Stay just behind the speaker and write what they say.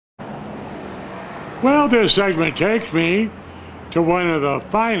Well, this segment takes me to one of the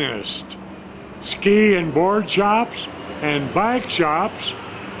finest ski and board shops and bike shops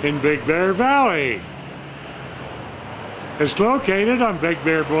in Big Bear Valley. It's located on Big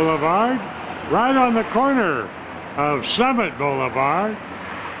Bear Boulevard, right on the corner of Summit Boulevard,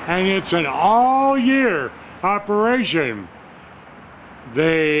 and it's an all-year operation.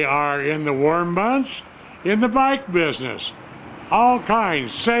 They are in the warm months in the bike business. All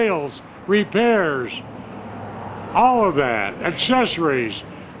kinds, sales, repairs, all of that, accessories,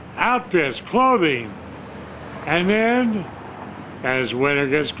 outfits, clothing. And then, as winter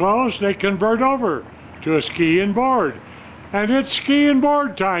gets close, they convert over to a ski and board. And it's ski and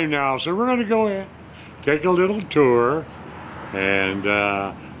board time now, so we're going to go in, take a little tour, and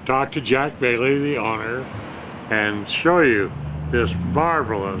talk to Jack Bailey, the owner, and show you this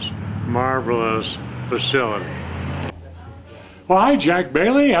marvelous, marvelous facility. Well, hi, Jack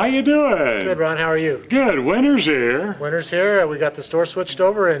Bailey. How you doing? Good, Ron. How are you? Good. Winter's here. Winter's here. We got the store switched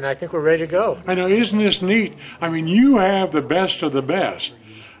over, and I think we're ready to go. I know. Isn't this neat? I mean, you have the best of the best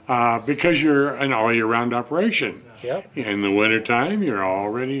because you're an all-year-round operation. Yep. In the wintertime, you're all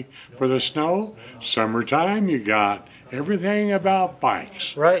ready for the snow. Summertime, you got everything about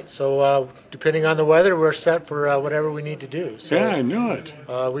bikes. Right. So depending on the weather, we're set for whatever we need to do. So, yeah, I knew it.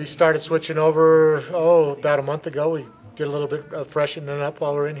 We started switching over, about a month ago. We did a little bit of freshening up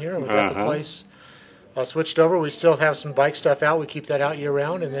while we're in here. And we got the place switched over. We still have some bike stuff out. We keep that out year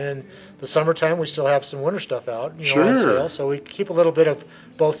round. And then the summertime, we still have some winter stuff out, on sale. So we keep a little bit of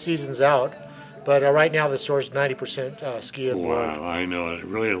both seasons out. But right now, the store's 90% ski and board. Wow, I know it.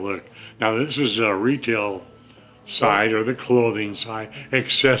 Really look. Now, this is a retail side or the clothing side,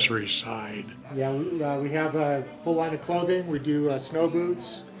 accessory side. Yeah, we have a full line of clothing. We do snow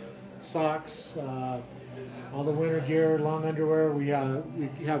boots, socks, all the winter gear, long underwear. We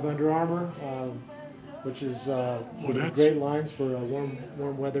have Under Armour, which is great lines for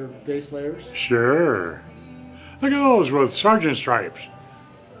warm weather base layers. Sure. Look at those with sergeant stripes.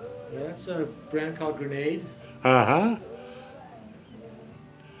 Yeah, that's a brand called Grenade. Uh-huh.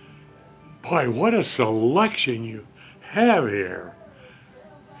 Boy, what a selection you have here.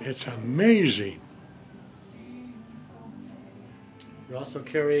 It's amazing. We also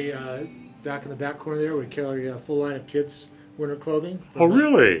carry, back in the back corner there, we carry a full line of kids' winter clothing. Oh,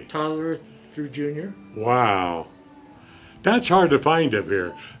 really? Toddler through junior. Wow. That's hard to find up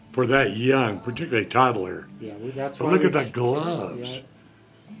here for that young, particularly toddler. Yeah, that's but why look at the gloves. Yeah,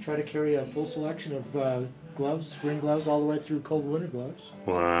 try to carry a full selection of gloves, spring gloves, all the way through cold winter gloves.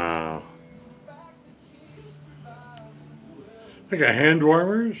 Wow. Look at hand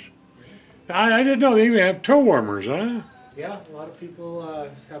warmers. I didn't know they even have toe warmers, huh? Yeah, a lot of people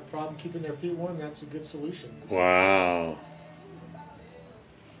have a problem keeping their feet warm. That's a good solution. Wow.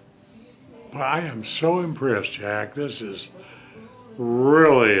 Well, I am so impressed, Jack. This is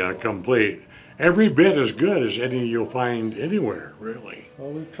really a complete, every bit as good as any you'll find anywhere, really. Well,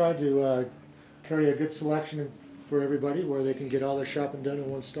 we've tried to carry a good selection for everybody where they can get all their shopping done in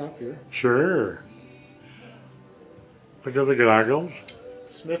one stop here. Sure. Look at the goggles.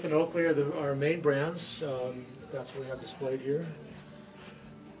 Smith and Oakley are our main brands. That's what we have displayed here.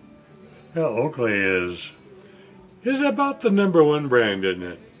 Well, Oakley is about the #1 brand, isn't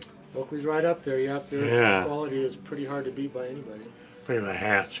it? Oakley's right up there. Yeah, their quality is pretty hard to beat by anybody. Look at the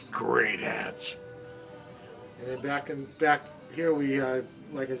hats, great hats. And then back here, we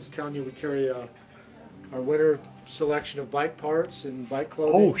like I was telling you, we carry our winter selection of bike parts and bike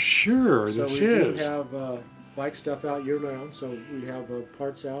clothing. Oh, sure, so this we is. do have bike stuff out year round, so we have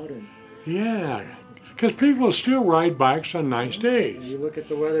parts out. And yeah, because people still ride bikes on nice days. And you look at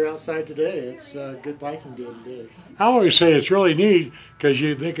the weather outside today, it's a good biking day today. I always say it's really neat because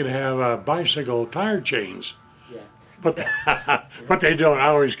they can have bicycle tire chains. Yeah. But they don't. I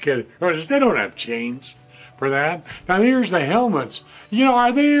always kid. They don't have chains for that. Now here's the helmets.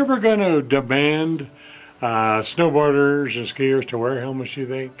 Are they ever going to demand snowboarders and skiers to wear helmets, do you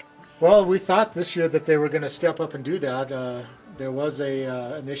think? Well, we thought this year that they were going to step up and do that. There was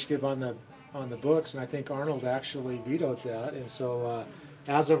a initiative on the books, and I think Arnold actually vetoed that. And so,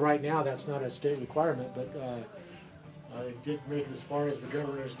 as of right now, that's not a state requirement. But I did make it as far as the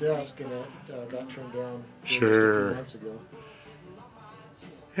governor's desk, and it got turned down just a few months ago.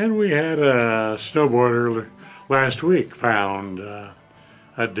 And we had a snowboarder last week found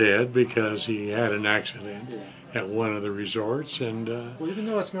dead because he had an accident. Yeah. At one of the resorts, and well, even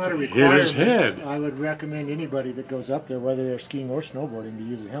though it's not a requirement, hit his head. I would recommend anybody that goes up there, whether they're skiing or snowboarding, to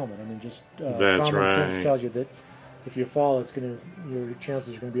use a helmet. I mean, just common sense tells you that if you fall, your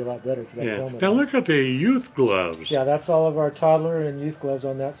chances are going to be a lot better for that helmet. Now look at the youth gloves. Yeah, that's all of our toddler and youth gloves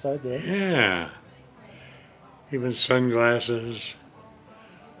on that side there. Yeah. Even sunglasses.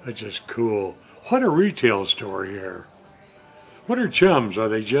 That's just cool. What a retail store here. What are chums? Are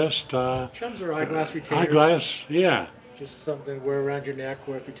they just Chums are eyeglass retainers. eyeglass? Yeah. Just something to wear around your neck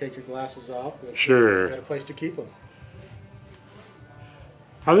where if you take your glasses off, Sure. you got a place to keep them.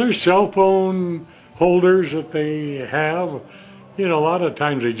 Are there cell phone holders that they have? You know, a lot of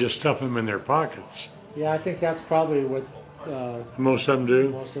times they just stuff them in their pockets. Yeah, I think that's probably what Most of them do?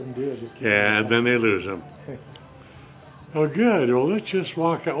 most of them do is just keep Yeah, them. and then they lose them. Oh, good. Well, let's just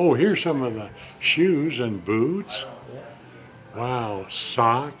walk out. Oh, here's some of the shoes and boots. Wow,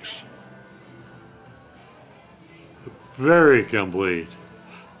 socks. Very complete.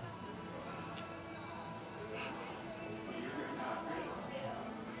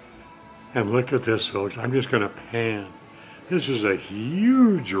 And look at this, folks. I'm just going to pan. This is a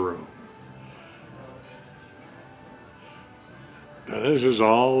huge room. Now, this is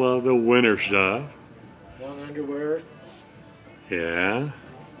all the winter stuff. Long underwear, Yeah.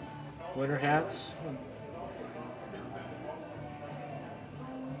 winter hats.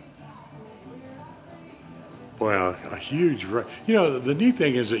 Well, a huge, you know, the neat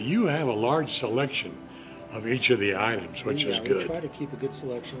thing is that you have a large selection of each of the items, which is We good. try to keep a good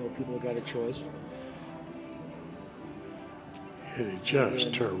selection where people have got a choice. It is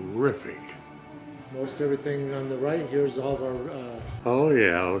just terrific. Most everything on the right here is all of our. Oh,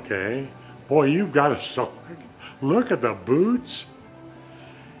 yeah, okay. Boy, you've got a select. Look at the boots.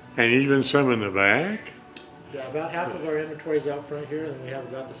 And even some in the back. Yeah, about half of our inventory is out front here, and we have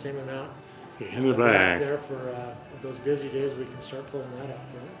about the same amount In the back. there for those busy days. We can start pulling that out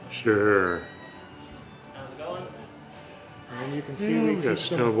front. Sure. And then you can see Yeah, we we've got keep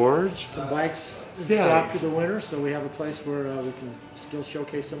some snowboards. bikes in Yeah. stock through the winter, so we have a place where we can still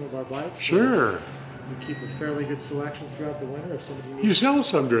showcase some of our bikes. Sure. We keep a fairly good selection throughout the winter if somebody needs. You sell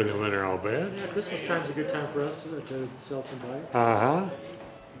some during the winter, I'll bet. Yeah, Christmas time's a good time for us to sell some bikes. Uh-huh.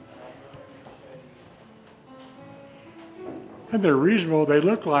 And they're reasonable. They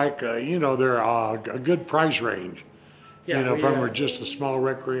look like, you know, they're a good price range. Yeah, you know, we, from just a small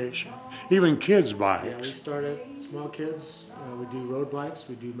recreation. Even kids' yeah, we bikes. start at small kids. We do road bikes,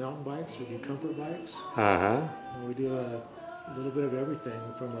 we do mountain bikes, we do comfort bikes. Uh-huh. And we do a little bit of everything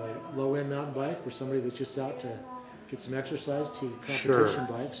from a low-end mountain bike for somebody that's just out to get some exercise to competition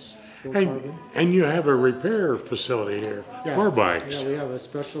bikes, full carbon. And you have a repair facility here for bikes. Yeah, we have a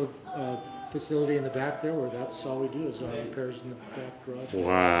special facility in the back there where that's all we do is our repairs in the back garage.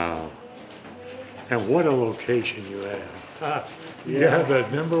 Wow. And what a location you have. You Yeah. have the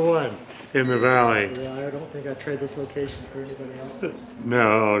 #1 in the valley. Yeah, I don't think I'd trade this location for anybody else's.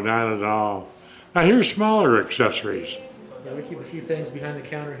 No, not at all. Now here's smaller accessories. Yeah, we keep a few things behind the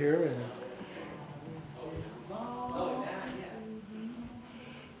counter here, and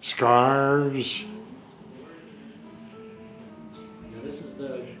Scarves, this is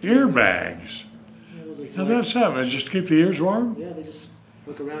the earbags. those are Now that's something, just to keep the ears warm? yeah, they just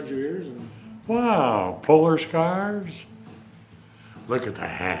look around your ears and Wow, polar scarves. Look at the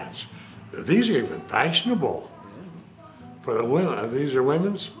hats. These are even fashionable. For the women, these are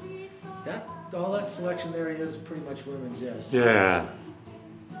women's? that all that selection there is pretty much women's, yes. Yeah.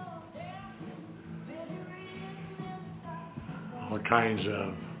 All kinds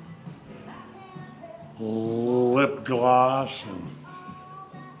of lip gloss and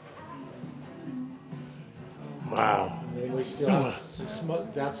wow. And then we still have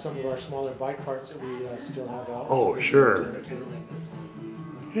that's some of our smaller bike parts that we still have out. Oh, sure.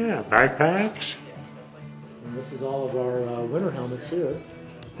 Yeah, backpacks. And this is all of our winter helmets here.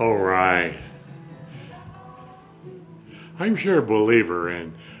 All right. I'm sure a believer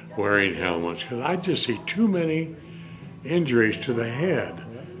in wearing helmets because I just see too many injuries to the head.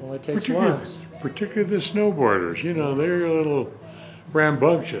 Well, it takes once. Particularly the snowboarders. You know, they're a little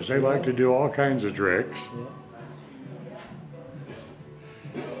rambunctious. They like to do all kinds of tricks.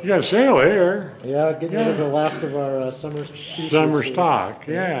 You got a sale here. Yeah, getting rid of the last of our summer t-shirts Summer here. stock,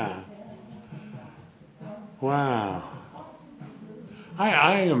 yeah. Wow.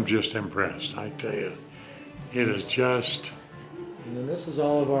 I am just impressed, I tell you. It is just... And then this is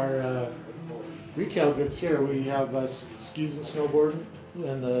all of our retail goods here. We have skis and snowboarding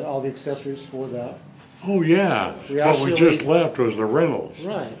and all the accessories for that. Oh, yeah. We What we actually- just left was the rentals.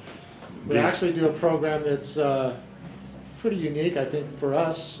 Right. We actually do a program that's pretty unique, I think, for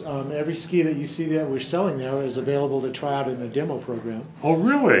us. Every ski that you see that we're selling there is available to try out in a demo program. Oh,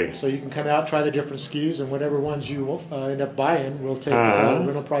 really? So you can come out, try the different skis, and whatever ones you end up buying, we'll take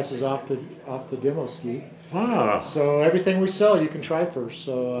rental prices off the demo ski. Wow. So everything we sell, you can try first.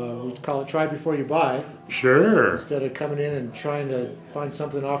 So we call it try before you buy. Sure. Instead of coming in and trying to find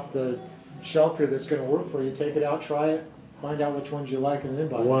something off the shelf here that's going to work for you. Take it out, try it, find out which ones you like, and then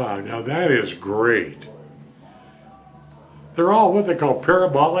buy it. Wow, now that is great. They're all what they call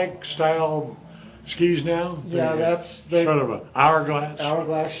parabolic style skis now? Yeah, that's sort of an hourglass.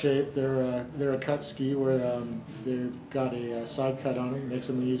 Hourglass shape. They're a cut ski where they've got a side cut on them. Makes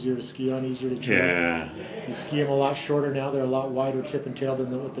them easier to ski on, easier to train. Yeah. You ski them a lot shorter now. They're a lot wider tip and tail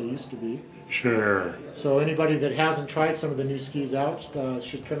than what they used to be. Sure. So anybody that hasn't tried some of the new skis out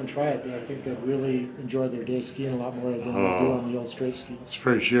should come and try it. I think they'd really enjoy their day skiing a lot more than they do on the old straight skis. That's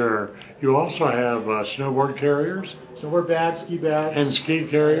for sure. You also have snowboard carriers? Snowboard bags, ski bags. And ski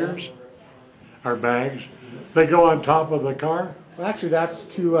carriers? Or bags? They go on top of the car? Well, actually, that's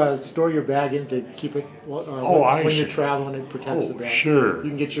to store your bag in to keep it when you're traveling. It protects the bag. Sure. You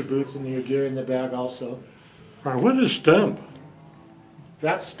can get your boots and your gear in the bag also. All right, what is Stump?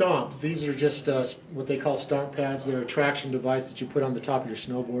 That's Stomp. These are just what they call stomp pads. They're a traction device that you put on the top of your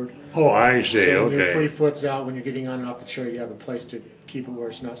snowboard. Oh, I see. So when okay. your free foot's out, when you're getting on and off the chair, you have a place to keep it where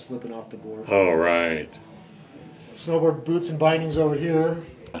it's not slipping off the board. Oh, right. Snowboard boots and bindings over here.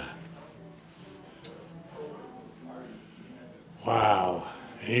 Wow.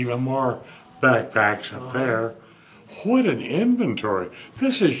 Even more backpacks up there. What an inventory.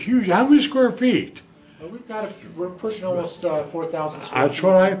 This is huge. How many square feet? We're pushing almost 4,000 square That's feet.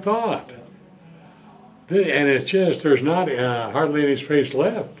 what I thought. And it's just, there's not hardly any space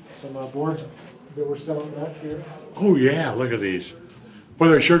left. Some boards that we're selling back here. Oh, yeah, look at these. Well,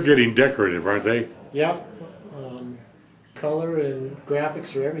 they're sure getting decorative, aren't they? Yep. Color and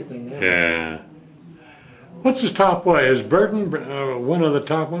graphics are everything now. Yeah. What's the top one? Is Burton one of the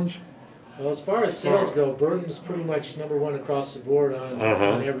top ones? Well, as far as sales go, Burton's pretty much #1 across the board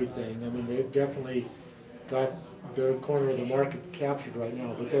on everything. I mean, they've definitely got their corner of the market captured right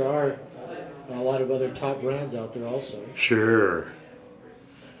now, but there are a lot of other top brands out there also. Sure.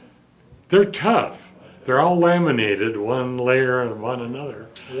 They're tough. They're all laminated, one layer and one another.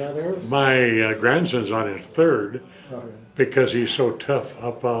 Yeah, they're... My grandson's on his third because he's so tough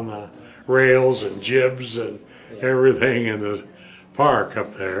up on the rails and jibs and everything in the park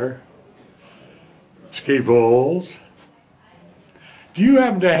up there. Ski poles. Do you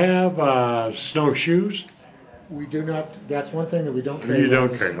happen to have snowshoes? We do not. That's one thing that we don't carry. You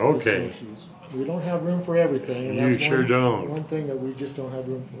don't carry. Okay. Snowshoes. We don't have room for everything, and You that's sure don't. One thing that we just don't have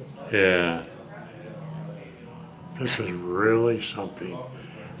room for. Yeah. This is really something.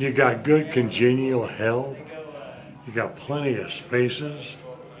 You got good congenial help. You got plenty of spaces.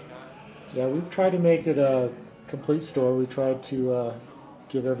 Yeah, we've tried to make it a complete store. We tried to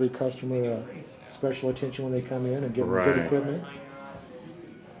give every customer special attention when they come in and give them good equipment.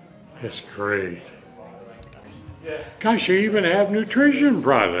 It's great. Gosh, you even have nutrition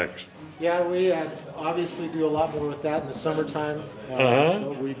products. Yeah, we obviously do a lot more with that in the summertime.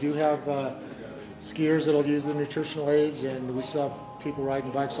 We do have skiers that'll use the nutritional aids, and we still have people riding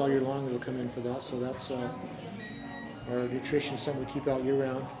bikes all year long that'll come in for that. So that's our nutrition is something we keep out year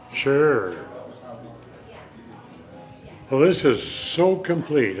round. Sure. Well, this is so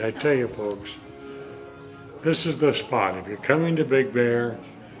complete, I tell you folks. This is the spot. If you're coming to Big Bear,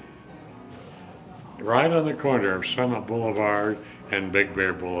 right on the corner of Summit Boulevard and Big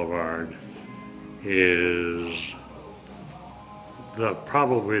Bear Boulevard is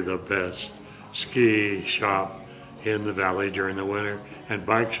probably the best ski shop in the valley during the winter and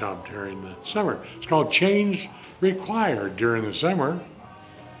bike shop during the summer. It's called Chains Required during the summer.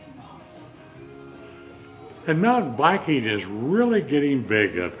 And mountain biking is really getting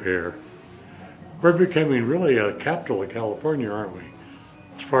big up here. We're becoming really a capital of California, aren't we?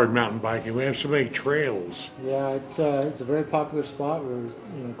 As far as mountain biking, we have so many trails. Yeah, it's a very popular spot. We're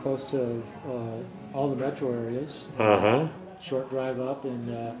close to all the metro areas. Short drive up,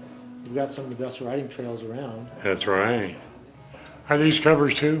 and we've got some of the best riding trails around. That's right. Are these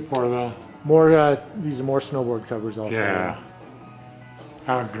covers too for the? These are more snowboard covers also. Yeah.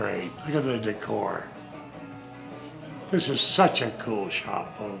 How great! Look at the decor. This is such a cool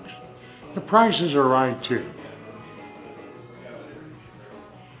shop, folks. The prices are right too.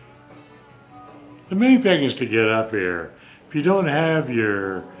 The main thing is to get up here. If you don't have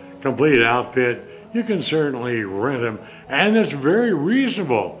your complete outfit, you can certainly rent them, and it's very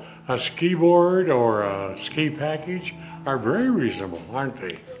reasonable. A ski board or a ski package are very reasonable, aren't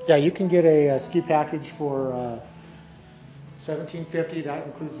they? Yeah, you can get a ski package for $17.50. That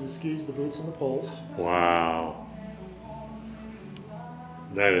includes the skis, the boots, and the poles. Wow,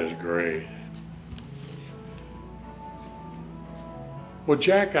 that is great. Well,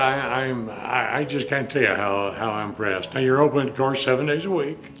 Jack, I just can't tell you how impressed. Now you're open, of course, 7 days a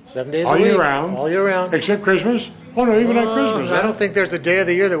week. 7 days all a week. Year round. All year round. Except Christmas? Oh no, even at Christmas. I don't think there's a day of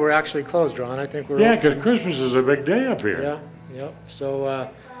the year that we're actually closed, Ron. I think we're Yeah, open. because Christmas is a big day up here. Yeah, yep. So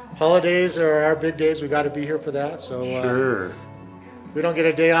holidays are our big days. We got to be here for that. So Sure. we don't get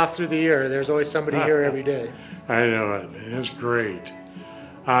a day off through the year. There's always somebody here every day. I know it. It's great.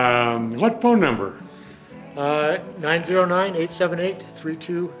 What phone number?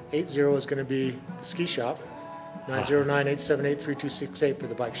 909-878-3280 is going to be the ski shop. 909-878-3268 for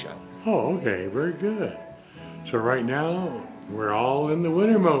the bike shop. Oh, okay. Very good. So right now, we're all in the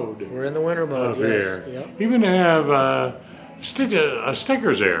winter mode. We're in the winter mode, Up yes. here. Yep. Even have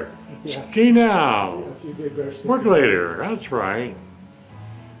stickers there. Yeah. Ski now. A few Big Bear stickers. Work later. That's right.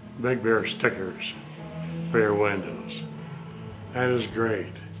 Big Bear stickers for your windows. That is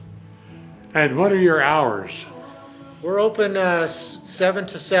great. And what are your hours? We're open 7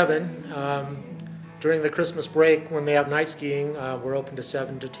 to 7. During the Christmas break, when they have night skiing, we're open to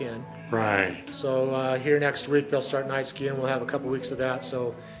 7 to 10. Right. So here next week, they'll start night skiing. We'll have a couple weeks of that.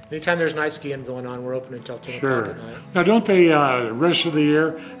 So anytime there's night skiing going on, we're open until 10 o'clock Sure. at night. Now, don't they the rest of the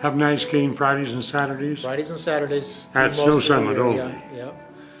year have night skiing Fridays and Saturdays? Fridays and Saturdays. through At most Snow of the Summit year, only. Yeah.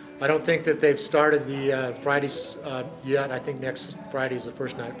 I don't think that they've started the Fridays yet. I think next Friday is the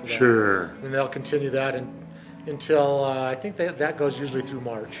first night for that. Sure. And they'll continue that until I think that goes usually through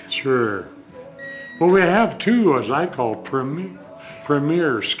March. Sure. Well, we have two, as I call,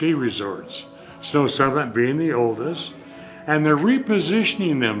 premier ski resorts. Snow Summit being the oldest, and they're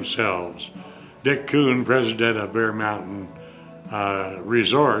repositioning themselves. Dick Kuhn, president of Bear Mountain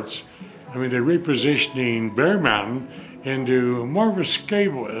Resorts, I mean, they're repositioning Bear Mountain into more of a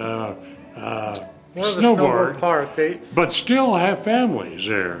More of a snowboard snowboard park. but still have families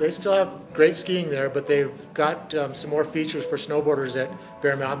there. They still have great skiing there, but they've got some more features for snowboarders at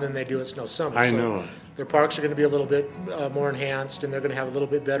Bear Mountain than they do at Snow Summit. I So know it. their parks are going to be a little bit more enhanced, and they're going to have a little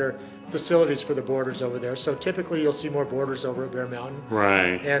bit better facilities for the boarders over there. So typically you'll see more boarders over at Bear Mountain.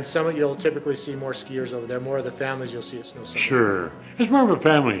 Right. And Summit, you'll typically see more skiers over there. More of the families you'll see at Snow Summit. Sure. It's more of a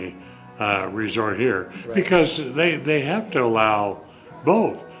family resort here because they have to allow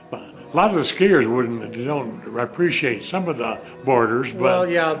both. A lot of the skiers don't appreciate some of the boarders, but Well,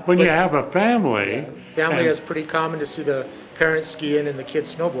 yeah, when but- you have a family, Yeah. Family and- is pretty common to see the parents skiing and the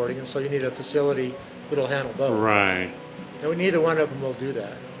kids snowboarding, and so you need a facility that'll handle both. right. And neither one of them will do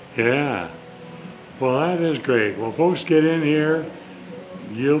that. Yeah. Well, that is great. Well, folks, get in here.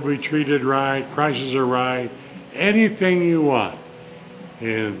 You'll be treated right. Prices are right. Anything you want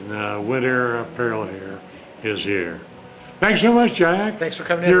in winter apparel here is here. Thanks so much, Jack. Thanks for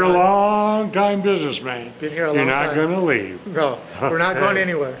coming in, You're a Ron. long-time businessman. Been here a You're long not time. going to leave. No, we're not going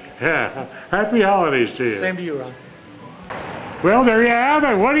anywhere. Yeah. Happy holidays to you. Same to you, Ron. Well, there you have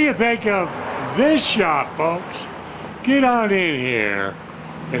it. What do you think of this shop, folks? Get on in here.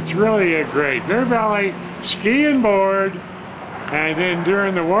 It's really a great Bear Valley ski and board. And then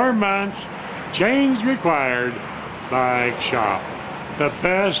during the warm months, chains required bike shop. The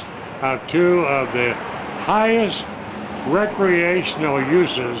best of two of the highest recreational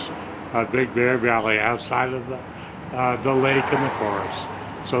uses of Big Bear Valley outside of the lake and the forest.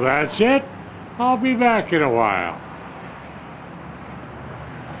 So that's it. I'll be back in a while.